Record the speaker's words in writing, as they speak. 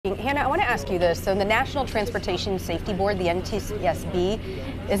Hannah, I want to ask you this. So the National Transportation Safety Board, the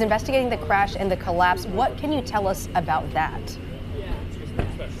NTSB, is investigating the crash and the collapse. What can you tell us about that?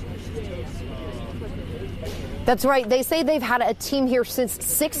 That's right. They say they've had a team here since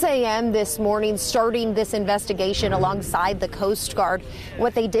 6 a.m. this morning starting this investigation alongside the Coast Guard.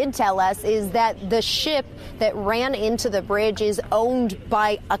 What they did tell us is that the ship that ran into the bridge is owned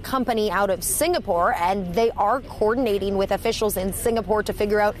by a company out of Singapore, and they are coordinating with officials in Singapore to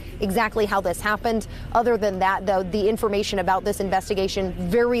figure out exactly how this happened. Other than that, though, the information about this investigation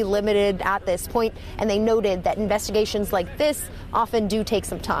very limited at this point, and they noted that investigations like this often do take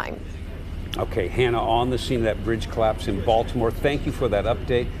some time. Okay, Hannah, on the scene of that bridge collapse in Baltimore. Thank you for that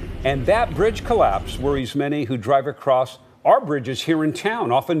update. And that bridge collapse worries many who drive across our bridges here in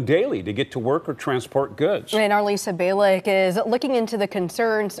town, often daily, to get to work or transport goods. And our Lisa Balick is looking into the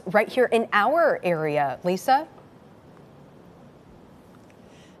concerns right here in our area. Lisa?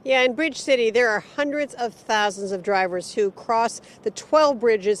 Yeah, in Bridge City, there are hundreds of thousands of drivers who cross the 12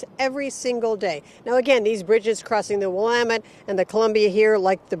 bridges every single day. Now, again, these bridges crossing the Willamette and the Columbia here,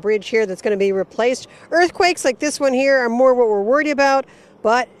 like the bridge here that's going to be replaced. Earthquakes like this one here are more what we're worried about,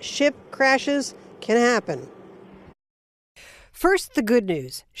 but ship crashes can happen. First, the good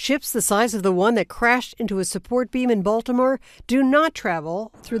news. Ships the size of the one that crashed into a support beam in Baltimore do not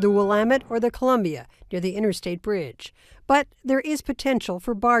travel through the Willamette or the Columbia near the interstate bridge. But there is potential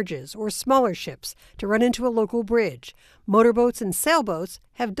for barges or smaller ships to run into a local bridge. Motorboats and sailboats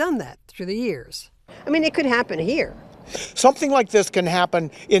have done that through the years. I mean, it could happen here. Something like this can happen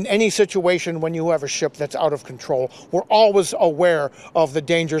in any situation when you have a ship that's out of control. We're always aware of the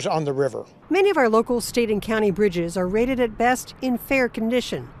dangers on the river. Many of our local state and county bridges are rated at best in fair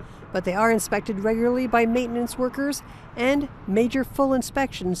condition, but they are inspected regularly by maintenance workers and major full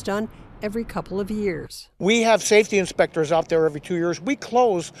inspections done every couple of years. We have safety inspectors out there every 2 years. We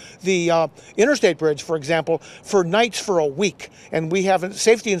close the interstate bridge, for example, for nights for a week. And we have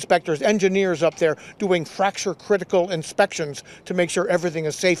safety inspectors, engineers up there doing fracture critical inspections to make sure everything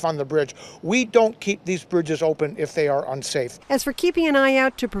is safe on the bridge. We don't keep these bridges open if they are unsafe. As for keeping an eye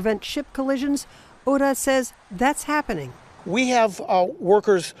out to prevent ship collisions, ODA says that's happening. We have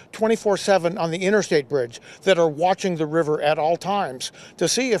workers 24/7 on the interstate bridge that are watching the river at all times to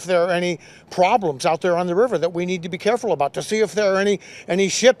see if there are any problems out there on the river that we need to be careful about, to see if there are any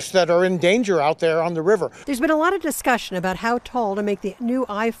ships that are in danger out there on the river. There's been a lot of discussion about how tall to make the new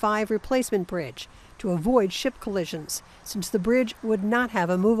I-5 replacement bridge to avoid ship collisions, since the bridge would not have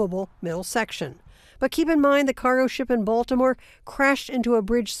a movable middle section. But keep in mind the cargo ship in Baltimore crashed into a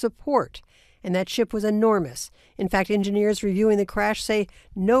bridge support, and that ship was enormous. In fact, engineers reviewing the crash say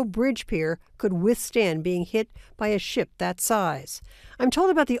no bridge pier could withstand being hit by a ship that size. I'm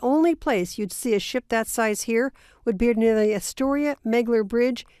told about the only place you'd see a ship that size here would be near the Astoria-Megler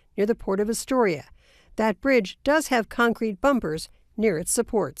Bridge near the Port of Astoria. That bridge does have concrete bumpers near its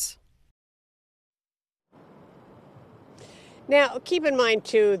supports. Now, keep in mind,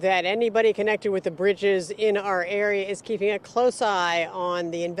 too, that anybody connected with the bridges in our area is keeping a close eye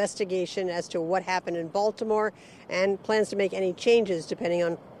on the investigation as to what happened in Baltimore and plans to make any changes depending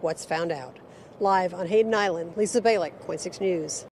on what's found out. Live on Hayden Island, Lisa Balick, KOIN 6 News.